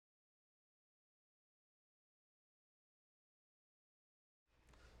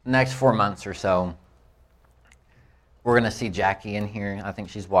next 4 months or so, we're going to see Jackie in here. I think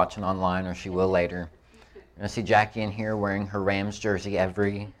she's watching online, or she will later. We're going to see Jackie in here wearing her Rams jersey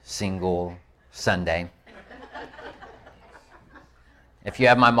every single Sunday. If you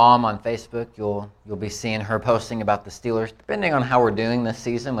have my mom on Facebook, you'll be seeing her posting about the Steelers, depending on how we're doing this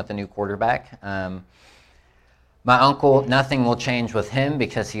season with the new quarterback. My uncle, nothing will change with him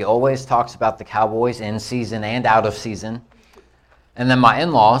because he always talks about the Cowboys in season and out of season. And then my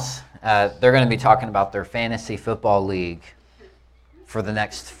in-laws, they're going to be talking about their fantasy football league for the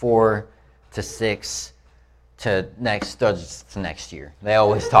next 4 to 6 to next year. They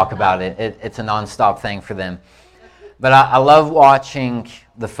always talk about it. It's a nonstop thing for them. But I love watching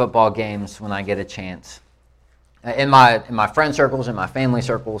the football games when I get a chance. In my friend circles, in my family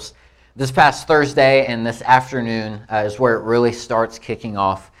circles, this past Thursday and this afternoon is where it really starts kicking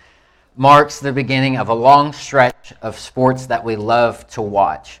off. Marks the beginning of a long stretch of sports that we love to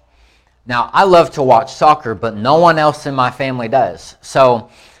watch. Now, I love to watch soccer, but no one else in my family does. So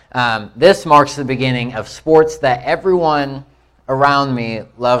this marks the beginning of sports that everyone around me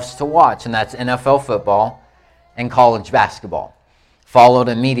loves to watch, and that's NFL football and college basketball, followed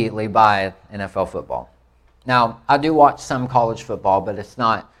immediately by NFL football. Now, I do watch some college football, but it's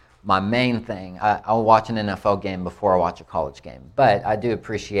not my main thing. I'll watch an NFL game before I watch a college game. But I do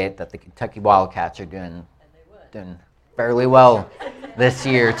appreciate that the Kentucky Wildcats are doing fairly well this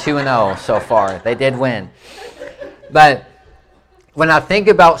year, 2-0 so far. They did win. But when I think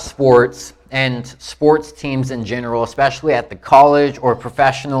about sports and sports teams in general, especially at the college or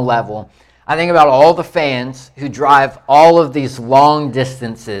professional level, I think about all the fans who drive all of these long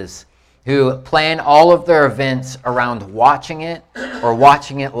distances, who plan all of their events around watching it or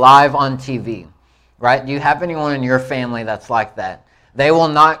watching it live on TV, right? Do you have anyone in your family that's like that? They will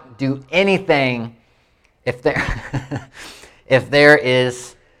not do anything if there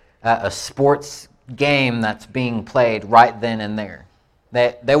is a sports game that's being played right then and there.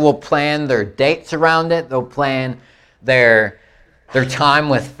 They will plan their dates around it. They'll plan their time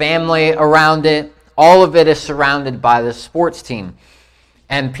with family around it. All of it is surrounded by the sports team.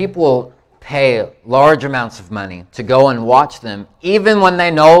 And people pay large amounts of money to go and watch them, even when they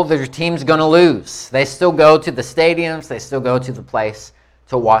know their team's going to lose. They still go to the stadiums. They still go to the place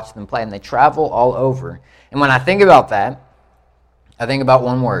to watch them play. And they travel all over. And when I think about that, I think about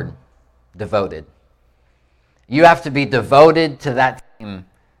one word: devoted. You have to be devoted to that team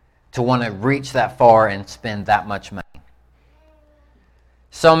to want to reach that far and spend that much money.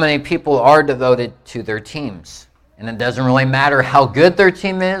 So many people are devoted to their teams, and it doesn't really matter how good their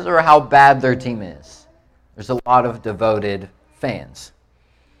team is or how bad their team is. There's a lot of devoted fans.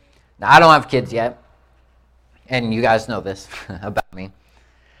 Now, I don't have kids yet, and you guys know this about me.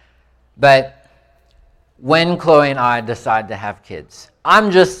 But when Chloe and I decide to have kids,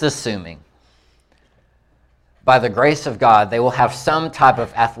 I'm just assuming, by the grace of God, they will have some type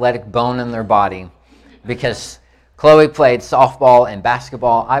of athletic bone in their body, because Chloe played softball and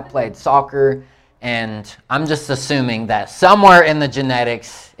basketball. I played soccer, and I'm just assuming that somewhere in the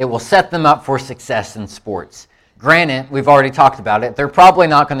genetics, it will set them up for success in sports. Granted, we've already talked about it. They're probably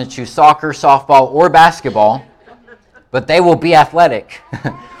not going to choose soccer, softball, or basketball, but they will be athletic.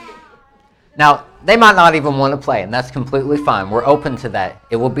 Now, they might not even want to play, and that's completely fine. We're open to that.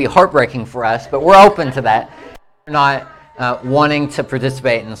 It will be heartbreaking for us, but we're open to that. We're not wanting to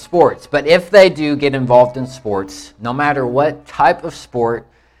participate in sports. But if they do get involved in sports, no matter what type of sport,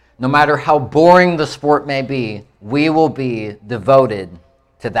 no matter how boring the sport may be, we will be devoted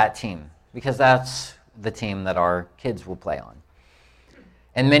to that team, because that's the team that our kids will play on.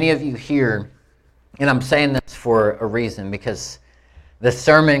 And many of you here, and I'm saying this for a reason, because the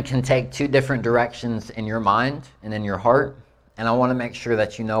sermon can take two different directions in your mind and in your heart, and I want to make sure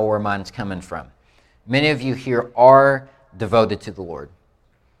that you know where mine's coming from. Many of you here are devoted to the Lord.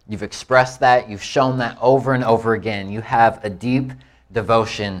 You've expressed that. You've shown that over and over again. You have a deep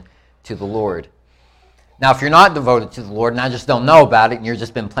devotion to the Lord. Now, if you're not devoted to the Lord, and I just don't know about it, and you've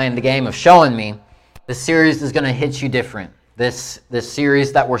just been playing the game of showing me, this series is going to hit you different. This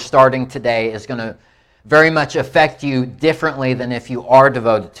series that we're starting today is going to very much affect you differently than if you are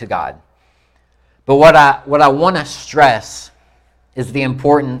devoted to God. But what I want to stress is the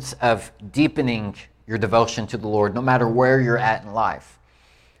importance of deepening your devotion to the Lord, no matter where you're at in life.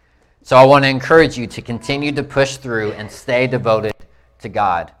 So I want to encourage you to continue to push through and stay devoted to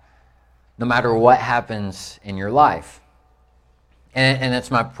God, no matter what happens in your life. And it's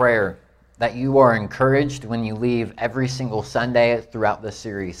my prayer that you are encouraged when you leave every single Sunday throughout this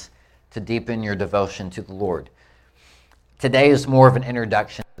series to deepen your devotion to the Lord. Today is more of an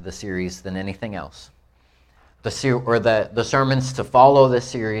introduction to the series than anything else. the sermons to follow this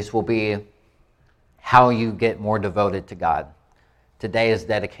series will be how you get more devoted to God. Today is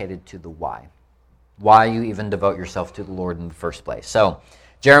dedicated to the why you even devote yourself to the Lord in the first place. So,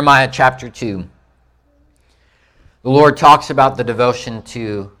 Jeremiah chapter 2, the Lord talks about the devotion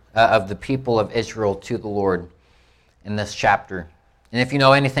of the people of Israel to the Lord in this chapter. And if you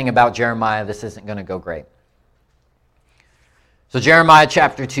know anything about Jeremiah, this isn't going to go great. So Jeremiah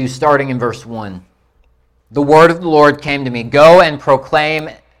chapter 2, starting in verse 1. The word of the Lord came to me, "Go and proclaim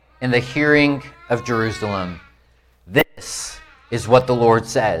in the hearing of Jerusalem. This is what the Lord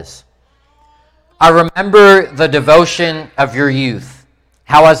says. I remember the devotion of your youth,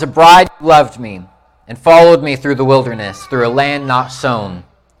 how as a bride you loved me and followed me through the wilderness, through a land not sown.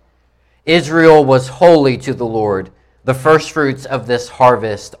 Israel was holy to the Lord, the firstfruits of this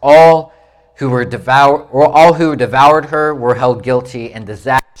harvest. All who devoured her were held guilty, and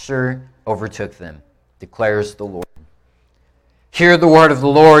disaster overtook them, declares the Lord. Hear the word of the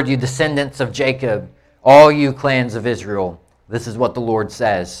Lord, you descendants of Jacob, all you clans of Israel. This is what the Lord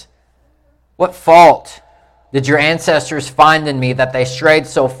says. What fault did your ancestors find in me that they strayed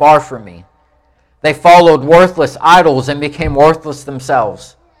so far from me? They followed worthless idols and became worthless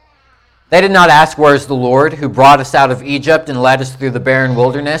themselves. They did not ask, where is the Lord, who brought us out of Egypt and led us through the barren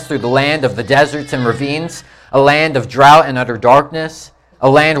wilderness, through the land of the deserts and ravines, a land of drought and utter darkness, a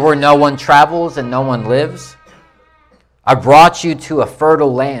land where no one travels and no one lives? I brought you to a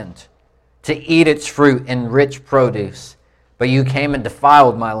fertile land to eat its fruit and rich produce, but you came and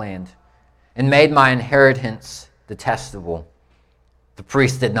defiled my land and made my inheritance detestable. The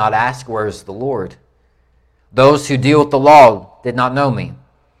priests did not ask, where is the Lord? Those who deal with the law did not know me.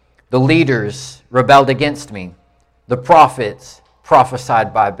 The leaders rebelled against me. The prophets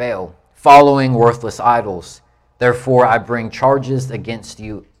prophesied by Baal, following worthless idols. Therefore I bring charges against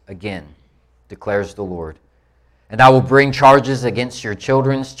you again, declares the Lord. And I will bring charges against your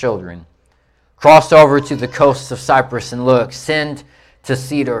children's children. Cross over to the coasts of Cyprus and look. Send to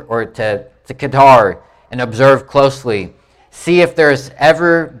Cedar or to Kedar and observe closely. See if there's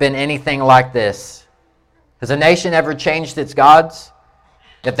ever been anything like this. Has a nation ever changed its gods?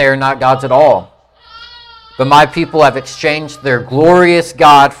 That they are not gods at all. But my people have exchanged their glorious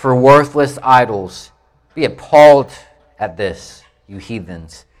God for worthless idols. Be appalled at this, you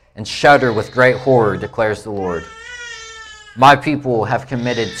heathens, and shudder with great horror, declares the Lord. My people have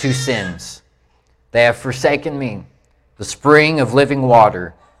committed two sins. They have forsaken me, the spring of living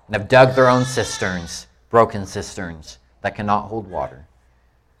water, and have dug their own cisterns, broken cisterns that cannot hold water.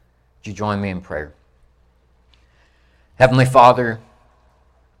 Would you join me in prayer? Heavenly Father,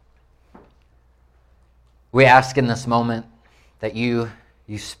 we ask in this moment that you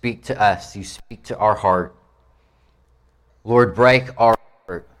speak to us, you speak to our heart. Lord, break our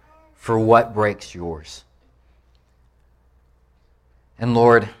heart for what breaks yours. And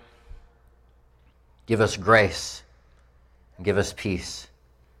Lord, give us grace and give us peace,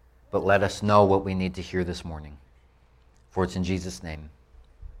 but let us know what we need to hear this morning. For it's in Jesus' name.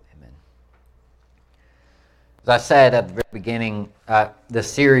 As I said at the very beginning, the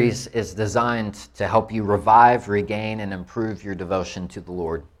series is designed to help you revive, regain, and improve your devotion to the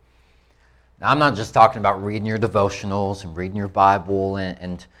Lord. Now, I'm not just talking about reading your devotionals and reading your Bible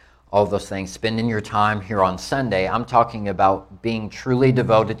and all those things, spending your time here on Sunday. I'm talking about being truly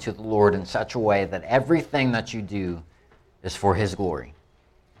devoted to the Lord in such a way that everything that you do is for His glory,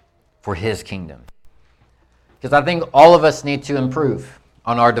 for His kingdom. Because I think all of us need to improve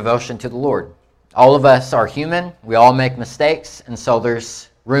on our devotion to the Lord. All of us are human. We all make mistakes, and so there's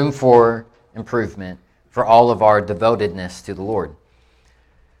room for improvement for all of our devotedness to the Lord.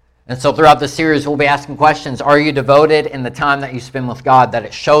 And so throughout this series, we'll be asking questions. Are you devoted in the time that you spend with God, that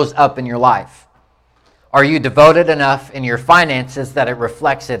it shows up in your life? Are you devoted enough in your finances that it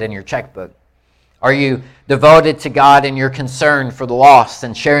reflects it in your checkbook? Are you devoted to God in your concern for the lost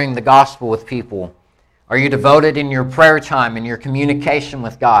and sharing the gospel with people? Are you devoted in your prayer time and your communication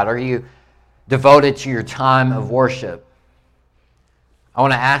with God? Are you devoted to your time of worship? I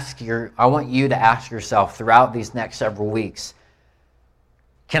want you to ask yourself throughout these next several weeks,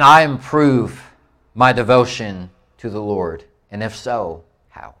 can I improve my devotion to the Lord? And if so,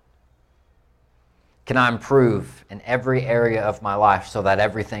 how? Can I improve in every area of my life so that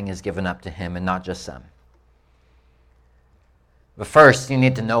everything is given up to Him and not just some? But first, you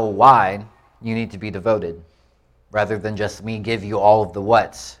need to know why you need to be devoted, rather than just me give you all of the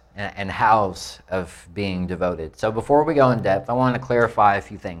whats and hows of being devoted. So before we go in depth, I want to clarify a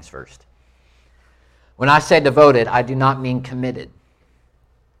few things first. When I say devoted, I do not mean committed.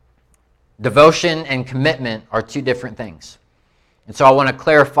 Devotion and commitment are two different things. And so I want to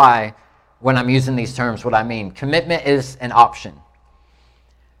clarify when I'm using these terms what I mean. Commitment is an option.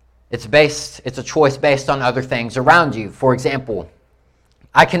 It's a choice based on other things around you. For example,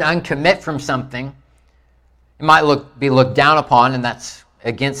 I can uncommit from something. It might be looked down upon, and that's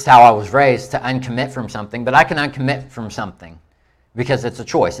against how I was raised, to uncommit from something, but I can uncommit from something because it's a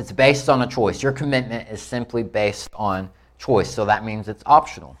choice. It's based on a choice. Your commitment is simply based on choice, so that means it's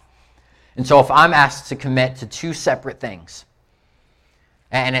optional. And so if I'm asked to commit to two separate things,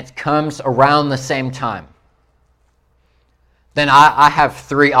 and it comes around the same time, then I have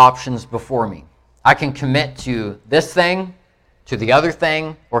three options before me. I can commit to this thing, to the other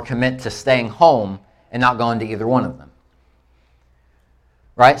thing, or commit to staying home and not going to either one of them.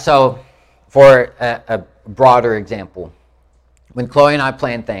 Right? So, for a broader example, when Chloe and I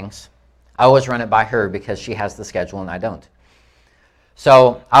plan things, I always run it by her because she has the schedule and I don't.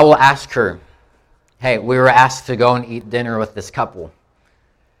 So, I will ask her, hey, we were asked to go and eat dinner with this couple.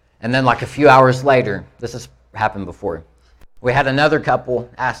 And then like a few hours later, this has happened before, we had another couple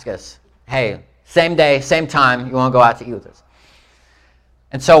ask us, hey, same day, same time, you want to go out to eat with us?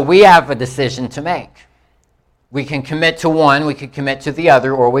 And so we have a decision to make. We can commit to one, we can commit to the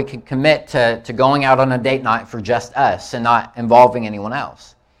other, or we can commit to going out on a date night for just us and not involving anyone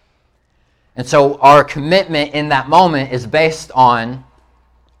else. And so our commitment in that moment is based on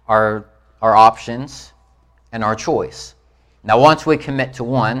our options and our choice. Now, once we commit to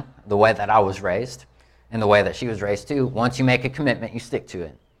one, the way that I was raised and the way that she was raised too, once you make a commitment, you stick to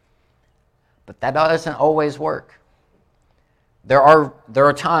it. But that doesn't always work. There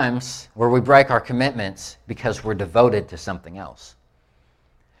are times where we break our commitments because we're devoted to something else.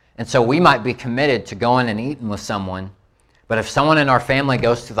 And so we might be committed to going and eating with someone, but if someone in our family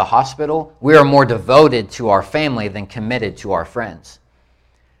goes to the hospital, we are more devoted to our family than committed to our friends.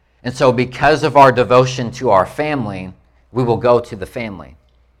 And so because of our devotion to our family, we will go to the family.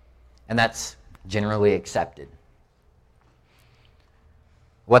 And that's generally accepted.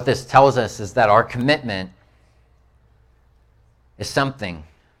 What this tells us is that our commitment is something.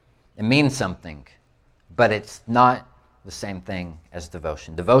 It means something. But it's not the same thing as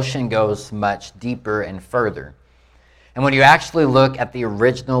devotion. Devotion goes much deeper and further. And when you actually look at the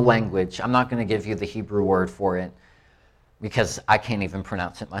original language, I'm not going to give you the Hebrew word for it because I can't even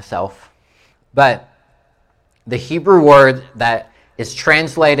pronounce it myself. But the Hebrew word that is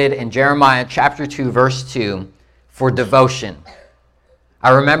translated in Jeremiah chapter 2, verse 2 for devotion.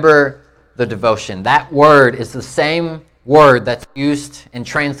 I remember the devotion. That word is the same word that's used and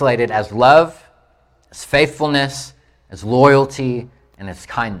translated as love, as faithfulness, as loyalty, and as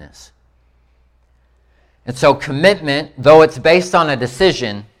kindness. And so commitment, though it's based on a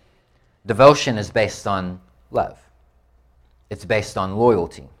decision, devotion is based on love. It's based on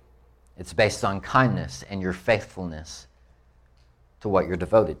loyalty. It's based on kindness and your faithfulness to what you're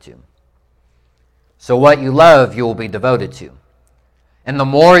devoted to. So what you love, you will be devoted to. And the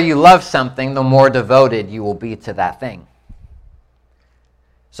more you love something, the more devoted you will be to that thing.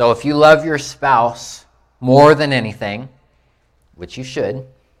 So if you love your spouse more than anything, which you should,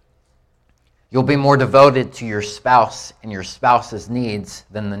 you'll be more devoted to your spouse and your spouse's needs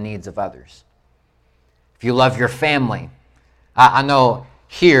than the needs of others. If you love your family, I know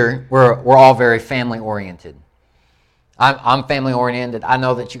here we're all very family oriented. I'm family oriented. I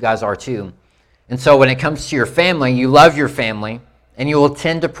know that you guys are too. And so when it comes to your family, you love your family, and you will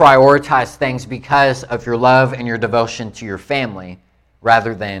tend to prioritize things because of your love and your devotion to your family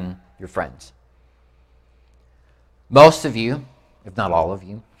rather than your friends. Most of you, if not all of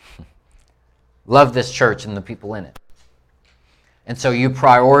you, love this church and the people in it. And so you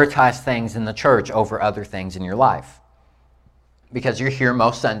prioritize things in the church over other things in your life. Because you're here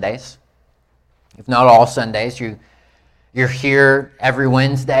most Sundays. If not all Sundays, you're here every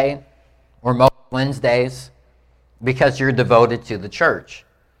Wednesday or most Wednesdays because you're devoted to the church.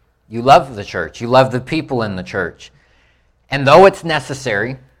 You love the church. You love the people in the church. And though it's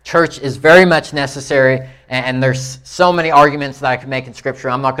necessary, church is very much necessary, and there's so many arguments that I could make in Scripture.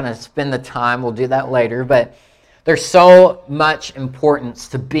 I'm not going to spend the time. We'll do that later. But there's so much importance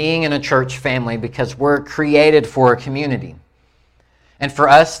to being in a church family because we're created for a community. And for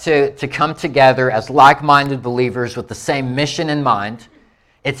us to come together as like-minded believers with the same mission in mind,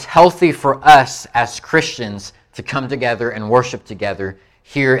 it's healthy for us as Christians to come together and worship together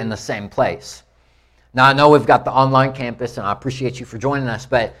here in the same place. Now, I know we've got the online campus, and I appreciate you for joining us,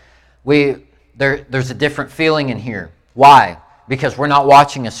 but there's a different feeling in here. Why? Because we're not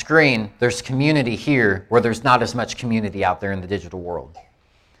watching a screen. There's community here where there's not as much community out there in the digital world.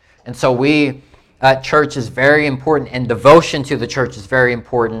 And so church is very important, and devotion to the church is very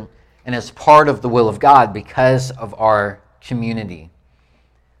important, and is part of the will of God because of our community.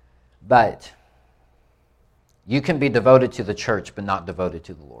 But you can be devoted to the church, but not devoted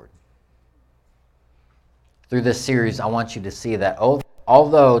to the Lord. Through this series, I want you to see that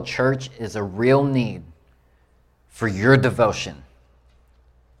although church is a real need for your devotion,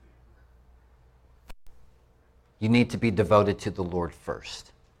 you need to be devoted to the Lord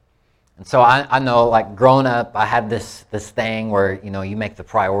first. And so I know, like growing up, I had this thing where, you make the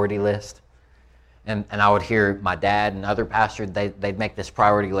priority list. And I would hear my dad and other pastors, they'd make this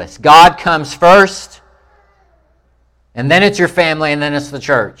priority list. God comes first, and then it's your family, and then it's the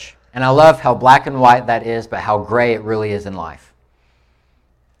church. And I love how black and white that is, but how gray it really is in life.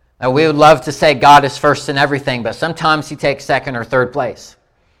 Now, we would love to say God is first in everything, but sometimes He takes second or third place.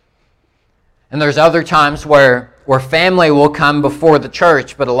 And there's other times where family will come before the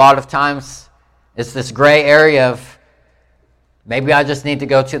church, but a lot of times it's this gray area of maybe I just need to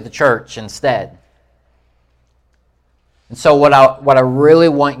go to the church instead. And so what I really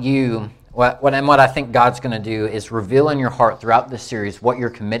want you, what I think God's going to do is reveal in your heart throughout this series what you're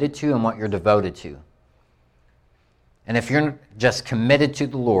committed to and what you're devoted to. And if you're just committed to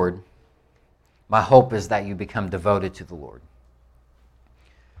the Lord, my hope is that you become devoted to the Lord.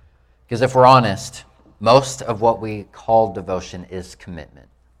 Because if we're honest, most of what we call devotion is commitment.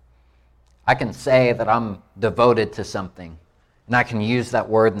 I can say that I'm devoted to something, and I can use that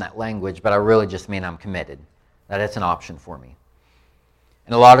word and that language, but I really just mean I'm committed, that it's an option for me.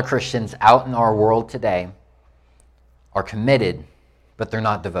 And a lot of Christians out in our world today are committed, but they're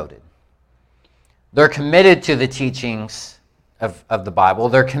not devoted. They're committed to the teachings of the Bible.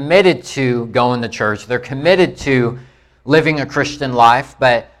 They're committed to going to church. They're committed to living a Christian life,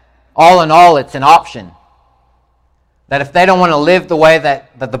 but all in all, it's an option. That if they don't want to live the way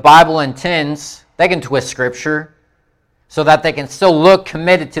that the Bible intends, they can twist Scripture so that they can still look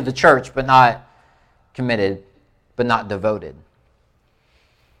committed to the church, but not committed, but not devoted.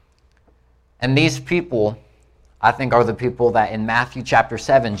 And these people, I think, are the people that in Matthew chapter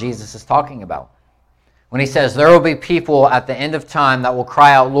 7, Jesus is talking about. When He says, there will be people at the end of time that will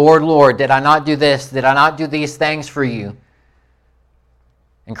cry out, Lord, Lord, did I not do this? Did I not do these things for you?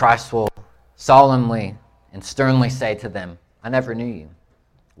 And Christ will solemnly and sternly say to them, I never knew you.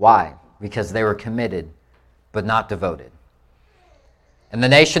 Why? Because they were committed, but not devoted. And the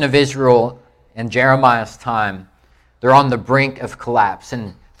nation of Israel in Jeremiah's time, they're on the brink of collapse.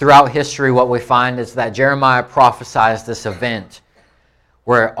 And throughout history, what we find is that Jeremiah prophesies this event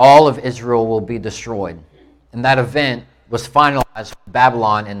where all of Israel will be destroyed. And that event was finalized when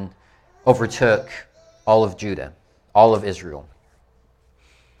Babylon and overtook all of Judah, all of Israel.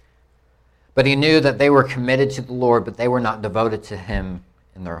 But he knew that they were committed to the Lord, but they were not devoted to Him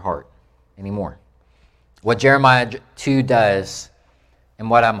in their heart anymore. What Jeremiah 2 does, and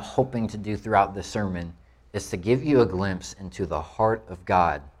what I'm hoping to do throughout this sermon, is to give you a glimpse into the heart of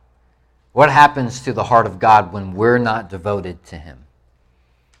God. What happens to the heart of God when we're not devoted to Him?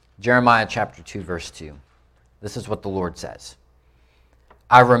 Jeremiah chapter 2, verse 2. This is what the Lord says.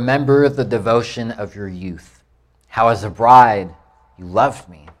 I remember the devotion of your youth, how as a bride you loved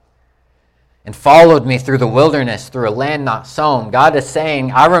me and followed me through the wilderness, through a land not sown. God is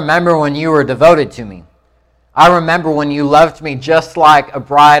saying, I remember when you were devoted to me. I remember when you loved me just like a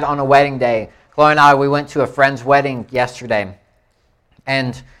bride on a wedding day. Chloe and I, we went to a friend's wedding yesterday.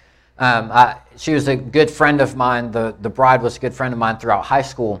 And she was a good friend of mine. The bride was a good friend of mine throughout high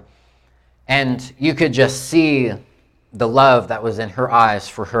school. And you could just see the love that was in her eyes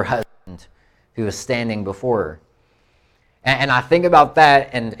for her husband who was standing before her. And I think about that,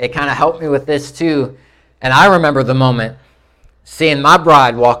 and it kind of helped me with this too. And I remember the moment seeing my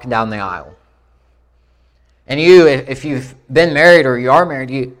bride walking down the aisle. And you, if you've been married or you are married,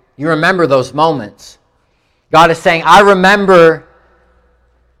 you remember those moments. God is saying, I remember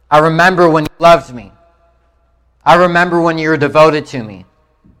when you loved me. I remember when you were devoted to me.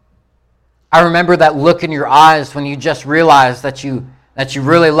 I remember that look in your eyes when you just realized that you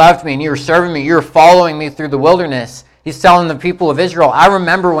really loved me and you were serving me. You were following me through the wilderness. He's telling the people of Israel, I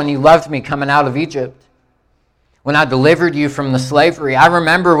remember when you loved me coming out of Egypt, when I delivered you from the slavery. I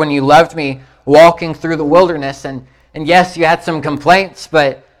remember when you loved me walking through the wilderness. And yes, you had some complaints,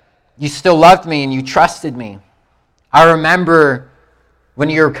 but you still loved me and you trusted me. I remember when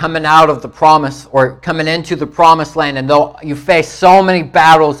you were coming out of the promise or coming into the promised land, and though you faced so many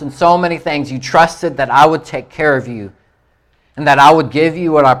battles and so many things, you trusted that I would take care of you and that I would give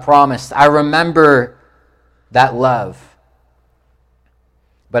you what I promised. I remember that love.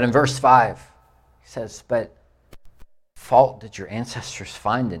 But in verse 5, he says, but fault did your ancestors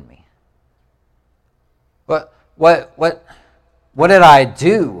find in me? What did I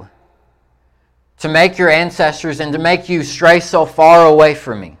do to make your ancestors and to make you stray so far away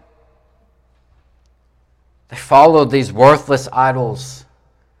from me? They followed these worthless idols.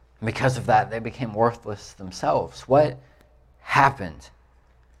 And because of that, they became worthless themselves. What happened?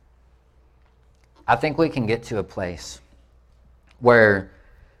 I think we can get to a place where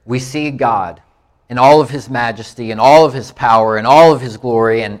we see God in all of his majesty and all of his power and all of his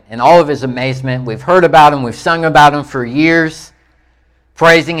glory and all of his amazement. We've heard about him. We've sung about him for years,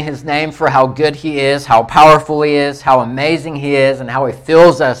 praising his name for how good he is, how powerful he is, how amazing he is, and how he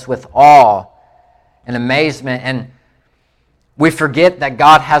fills us with awe and amazement. And we forget that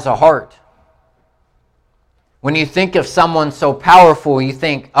God has a heart. When you think of someone so powerful, you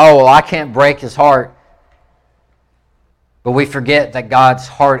think, oh, well, I can't break his heart. But we forget that God's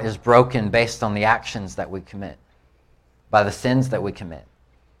heart is broken based on the actions that we commit, by the sins that we commit.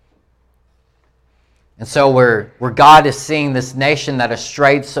 And so where God is seeing this nation that has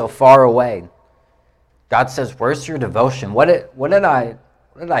strayed so far away, God says, where's your devotion? What did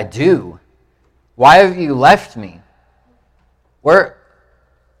I do? Why have you left me? Why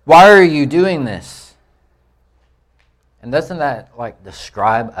are you doing this? And doesn't that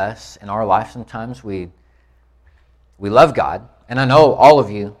describe us in our life sometimes? We love God, and I know all of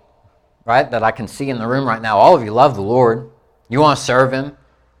you, right, that I can see in the room right now, all of you love the Lord. You want to serve him,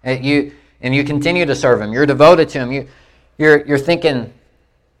 and you continue to serve him. You're devoted to him. You're thinking,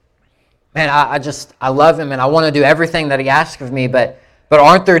 man, I love him, and I want to do everything that he asks of me, but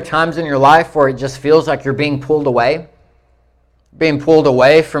aren't there times in your life where it just feels like you're being pulled away? Being pulled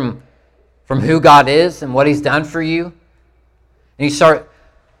away from who God is and what he's done for you? And you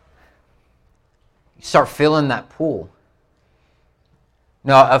start feeling that pull.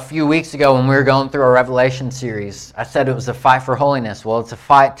 A few weeks ago when we were going through our Revelation series, I said it was a fight for holiness. Well, it's a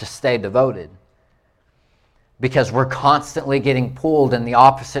fight to stay devoted. Because we're constantly getting pulled in the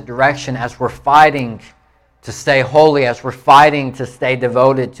opposite direction as we're fighting to stay holy, as we're fighting to stay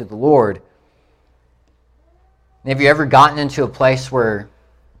devoted to the Lord. And have you ever gotten into a place where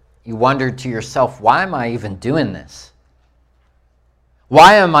you wondered to yourself, why am I even doing this?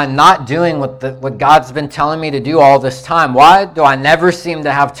 Why am I not doing what God's been telling me to do all this time? Why do I never seem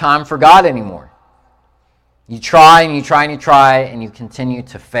to have time for God anymore? You try and you try and you try, and you continue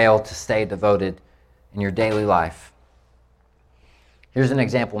to fail to stay devoted in your daily life. Here's an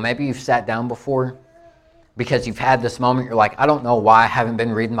example. Maybe you've sat down before because you've had this moment. You're like, I don't know why I haven't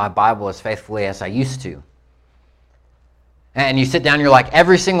been reading my Bible as faithfully as I used to. And you sit down, you're like,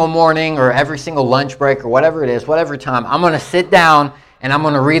 every single morning or every single lunch break or whatever it is, whatever time, I'm going to sit down and I'm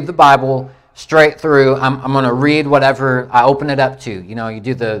going to read the Bible straight through. I'm going to read whatever I open it up to. You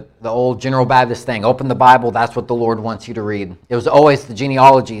do the old General Baptist thing. Open the Bible, that's what the Lord wants you to read. It was always the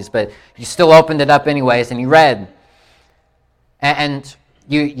genealogies, but you still opened it up anyways and you read. And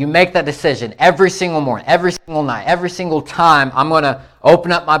you make that decision every single morning, every single night, every single time. I'm going to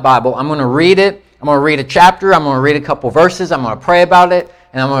open up my Bible. I'm going to read it. I'm going to read a chapter. I'm going to read a couple verses. I'm going to pray about it.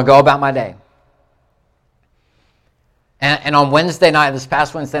 And I'm going to go about my day. And on Wednesday night, this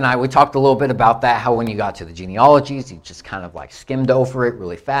past Wednesday night, we talked a little bit about that, how when you got to the genealogies, you just kind of skimmed over it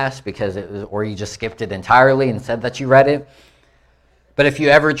really fast because or you just skipped it entirely and said that you read it. But if you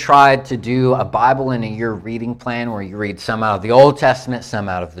ever tried to do a Bible in a year reading plan where you read some out of the Old Testament, some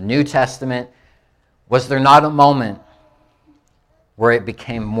out of the New Testament, was there not a moment where it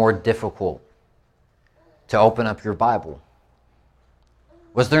became more difficult to open up your Bible?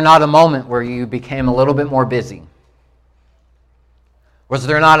 Was there not a moment where you became a little bit more busy? Was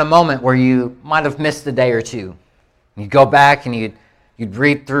there not a moment where you might have missed a day or two? You'd go back and you'd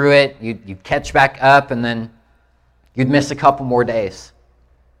read through it, you'd catch back up, and then you'd miss a couple more days.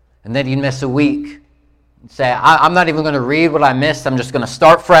 And then you'd miss a week. You'd say, I'm not even going to read what I missed. I'm just going to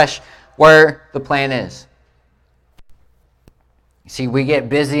start fresh where the plan is. You see, we get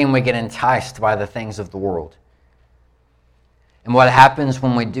busy and we get enticed by the things of the world. And what happens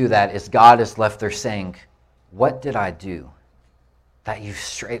when we do that is God is left there saying, what did I do that you've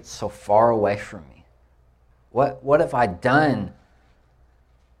strayed so far away from me? What have I done?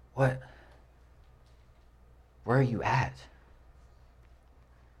 Where are you at?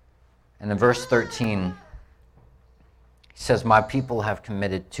 And in verse 13, he says, my people have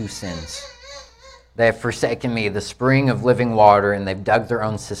committed two sins. They have forsaken me, the spring of living water, and they've dug their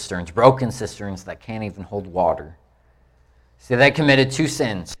own cisterns, broken cisterns that can't even hold water. See, they committed two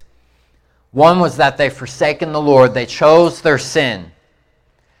sins. One was that they've forsaken the Lord. They chose their sin.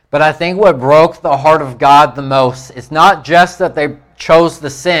 But I think what broke the heart of God the most is not just that they chose the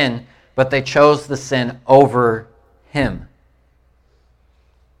sin, but they chose the sin over Him.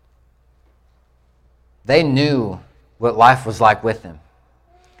 They knew what life was like with Him.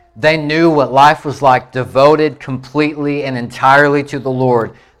 They knew what life was like devoted completely and entirely to the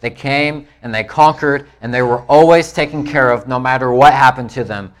Lord. They came and they conquered, and they were always taken care of no matter what happened to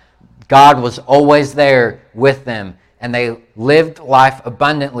them. God was always there with them, and they lived life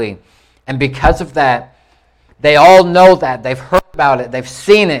abundantly. And because of that, they all know that. They've heard about it. They've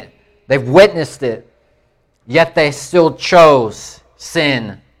seen it. They've witnessed it. Yet they still chose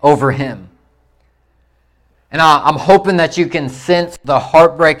sin over Him. And I'm hoping that you can sense the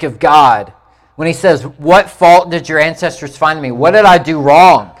heartbreak of God when He says, what fault did your ancestors find in me? What did I do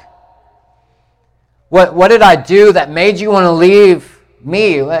wrong? What did I do that made you want to leave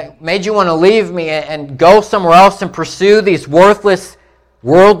me? Made you want to leave me and go somewhere else and pursue these worthless,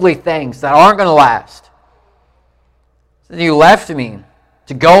 worldly things that aren't going to last? So you left me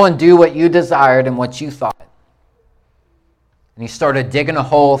to go and do what you desired and what you thought. And you started digging a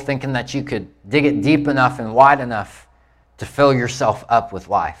hole thinking that you could dig it deep enough and wide enough to fill yourself up with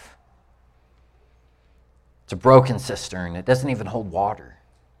life. It's a broken cistern. It doesn't even hold water.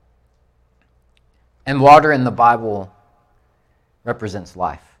 And water in the Bible represents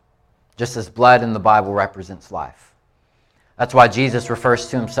life, just as blood in the Bible represents life. That's why Jesus refers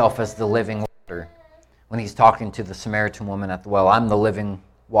to Himself as the living water when He's talking to the Samaritan woman at the well. I'm the living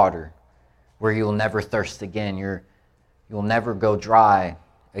water where you'll never thirst again. You'll never go dry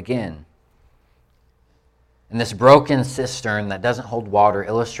again. And this broken cistern that doesn't hold water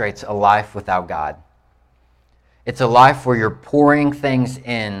illustrates a life without God. It's a life where you're pouring things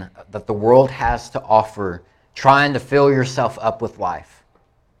in that the world has to offer, trying to fill yourself up with life.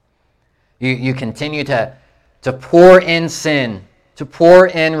 You continue to pour in sin, to pour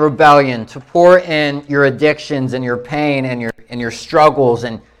in rebellion, to pour in your addictions and your pain and your struggles,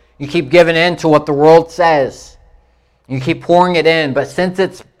 and you keep giving in to what the world says. You keep pouring it in, but since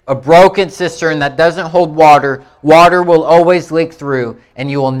it's a broken cistern that doesn't hold water, water will always leak through, and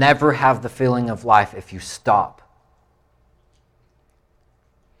you will never have the feeling of life if you stop.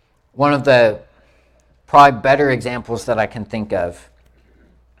 One of the probably better examples that I can think of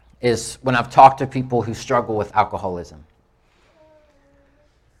is when I've talked to people who struggle with alcoholism.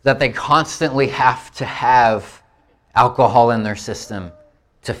 That they constantly have to have alcohol in their system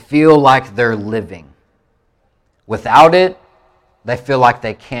to feel like they're living. Without it, they feel like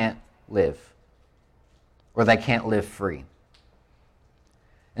they can't live, or they can't live free.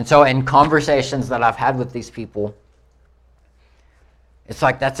 And so in conversations that I've had with these people, it's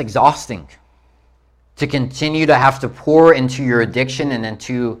like that's exhausting. To continue to have to pour into your addiction and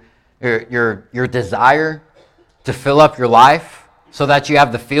into your desire to fill up your life so that you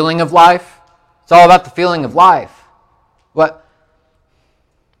have the feeling of life. It's all about the feeling of life.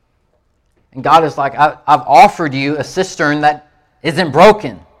 And God is like, I've offered you a cistern that isn't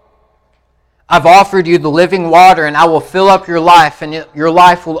broken. I've offered you the living water, and I will fill up your life, and your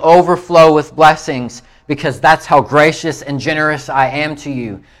life will overflow with blessings, because that's how gracious and generous I am to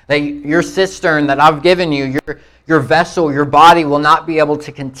you. That your cistern that I've given you, your vessel, your body will not be able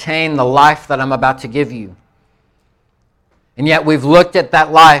to contain the life that I'm about to give you. And yet we've looked at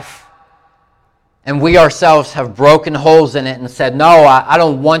that life, and we ourselves have broken holes in it and said, no, I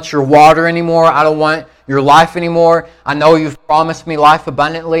don't want your water anymore. I don't want your life anymore. I know you've promised me life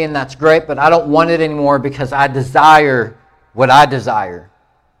abundantly, and that's great, but I don't want it anymore because I desire what I desire.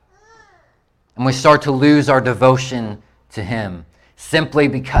 And we start to lose our devotion to Him simply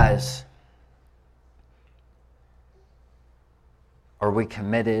because, are we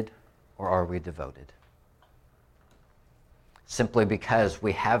committed or are we devoted? Simply because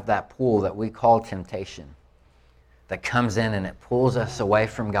we have that pull that we call temptation that comes in and it pulls us away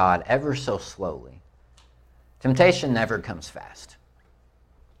from God ever so slowly. Temptation never comes fast.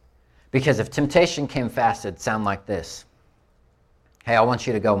 Because if temptation came fast, it'd sound like this. Hey, I want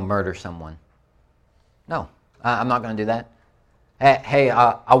you to go murder someone. No, I'm not going to do that. Hey,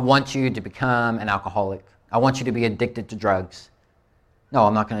 I want you to become an alcoholic. I want you to be addicted to drugs. No,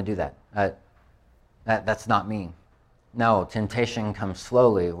 I'm not going to do that. That's not me. No, temptation comes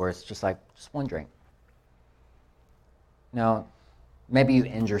slowly, where it's just like, just one drink. No, maybe you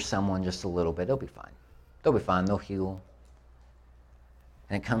injure someone just a little bit. They'll be fine. They'll be fine. They'll heal.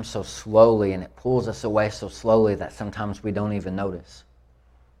 And it comes so slowly, and it pulls us away so slowly that sometimes we don't even notice.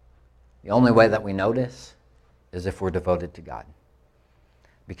 The only way that we notice is if we're devoted to God.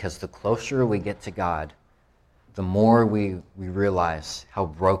 Because the closer we get to God, the more we realize how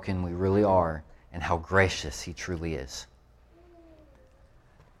broken we really are and how gracious He truly is.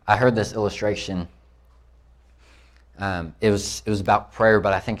 I heard this illustration. It was about prayer,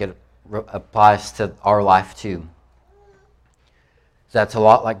 but I think it applies to our life too. That's a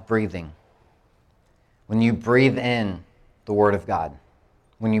lot like breathing. When you breathe in the Word of God,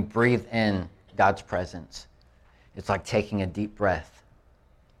 when you breathe in God's presence, it's like taking a deep breath.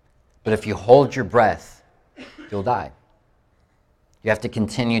 But if you hold your breath, you'll die. You have to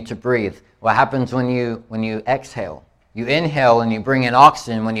continue to breathe. What happens when you exhale? You inhale and you bring in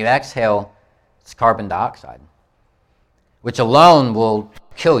oxygen. When you exhale, it's carbon dioxide, which alone will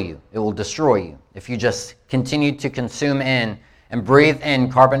kill you. It will destroy you. If you just continue to consume in and breathe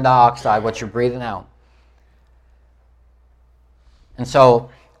in carbon dioxide, what you're breathing out. And so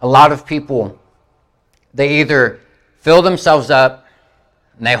a lot of people, they either fill themselves up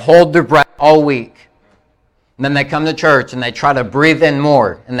and they hold their breath all week, and then they come to church and they try to breathe in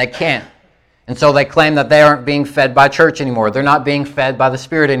more, and they can't. And so they claim that they aren't being fed by church anymore. They're not being fed by the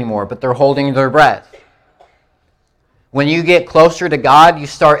Spirit anymore, but they're holding their breath. When you get closer to God, you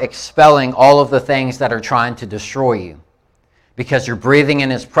start expelling all of the things that are trying to destroy you, because you're breathing in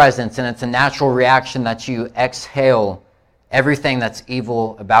His presence, and it's a natural reaction that you exhale everything that's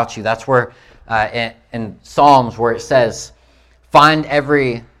evil about you. That's where in Psalms where it says, find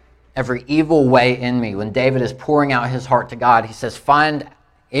every evil way in me. When David is pouring out his heart to God, he says, find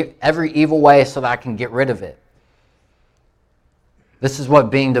every evil way so that I can get rid of it. This is what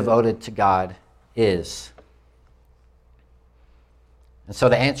being devoted to God is. And so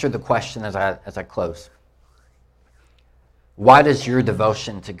to answer the question as I close, why does your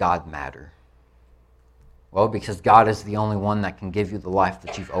devotion to God matter? Well, because God is the only one that can give you the life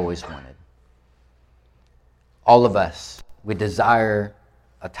that you've always wanted. All of us, we desire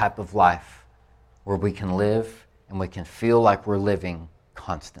a type of life where we can live and we can feel like we're living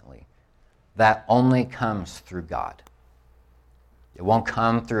constantly. That only comes through God. It won't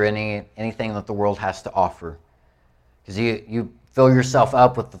come through anything that the world has to offer. Because you fill yourself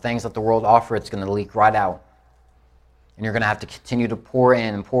up with the things that the world offers, it's going to leak right out. And you're going to have to continue to pour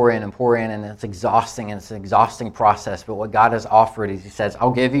in and pour in and pour in, and it's exhausting, and it's an exhausting process. But what God has offered is He says,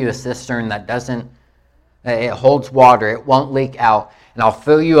 I'll give you a cistern that it holds water, it won't leak out, and I'll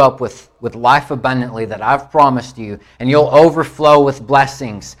fill you up with life abundantly that I've promised you, and you'll overflow with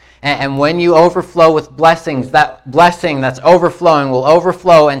blessings. And when you overflow with blessings, that blessing that's overflowing will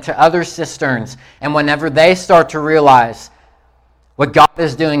overflow into other cisterns. And whenever they start to realize what God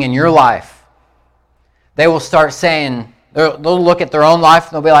is doing in your life, they will start saying, they'll look at their own life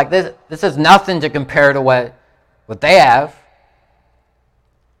and they'll be like, this is nothing to compare to what they have.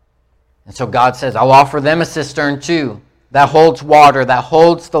 And so God says, I'll offer them a cistern too, that holds water, that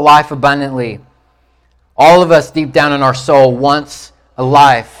holds the life abundantly. All of us deep down in our soul wants a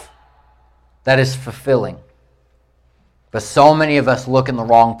life that is fulfilling. But so many of us look in the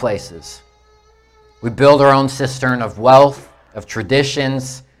wrong places. We build our own cistern of wealth, of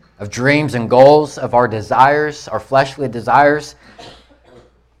traditions, of dreams and goals, of our desires, our fleshly desires.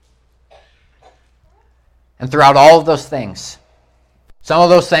 And throughout all of those things, some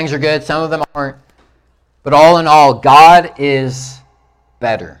of those things are good, some of them aren't. But all in all, God is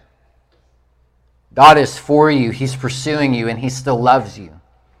better. God is for you. He's pursuing you, and He still loves you.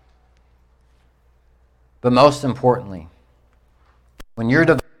 But most importantly, when you're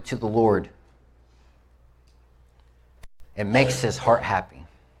devoted to the Lord, it makes His heart happy.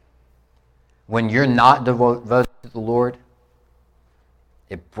 When you're not devoted to the Lord,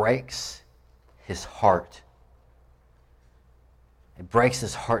 it breaks His heart. It breaks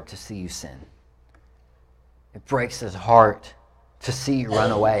His heart to see you sin. It breaks His heart to see you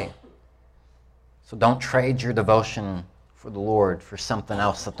run away. So don't trade your devotion for the Lord for something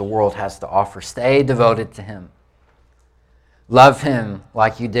else that the world has to offer. Stay devoted to Him. Love Him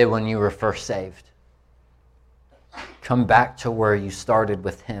like you did when you were first saved. Come back to where you started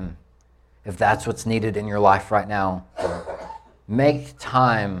with Him. If that's what's needed in your life right now, make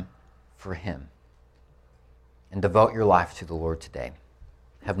time for Him and devote your life to the Lord today.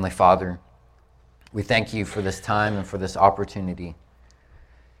 Heavenly Father, we thank You for this time and for this opportunity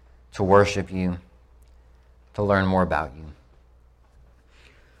to worship You, to learn more about You.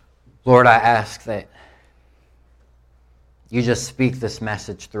 Lord, I ask that You just speak this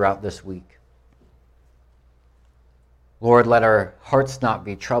message throughout this week. Lord, let our hearts not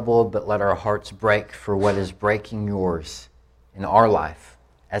be troubled, but let our hearts break for what is breaking Yours in our life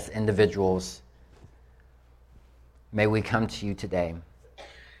as individuals. May we come to You today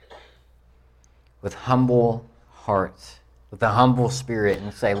with humble hearts, with a humble spirit,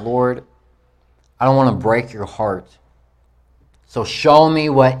 and say, Lord, I don't want to break Your heart. So show me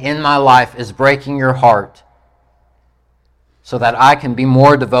what in my life is breaking Your heart so that I can be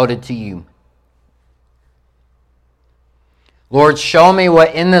more devoted to You. Lord, show me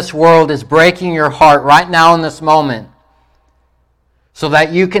what in this world is breaking Your heart right now in this moment so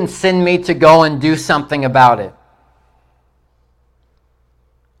that You can send me to go and do something about it.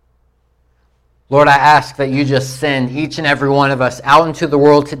 Lord, I ask that you just send each and every one of us out into the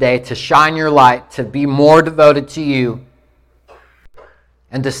world today to shine your light, to be more devoted to you,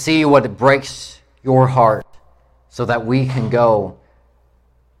 and to see what breaks your heart so that we can go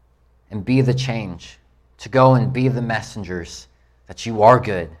and be the change, to go and be the messengers that you are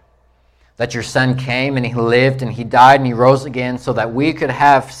good, that your Son came and he lived and he died and he rose again so that we could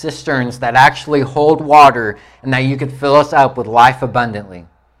have cisterns that actually hold water and that you could fill us up with life abundantly.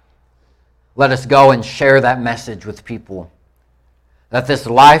 Let us go and share that message with people. That this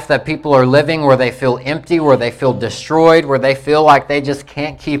life that people are living where they feel empty, where they feel destroyed, where they feel like they just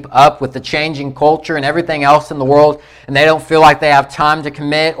can't keep up with the changing culture and everything else in the world, and they don't feel like they have time to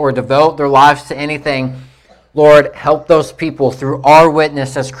commit or devote their lives to anything, Lord, help those people through our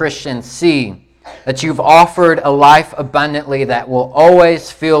witness as Christians see that you've offered a life abundantly that will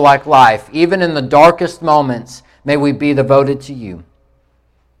always feel like life. Even in the darkest moments, may we be devoted to you.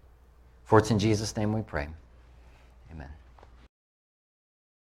 For it's in Jesus' name we pray.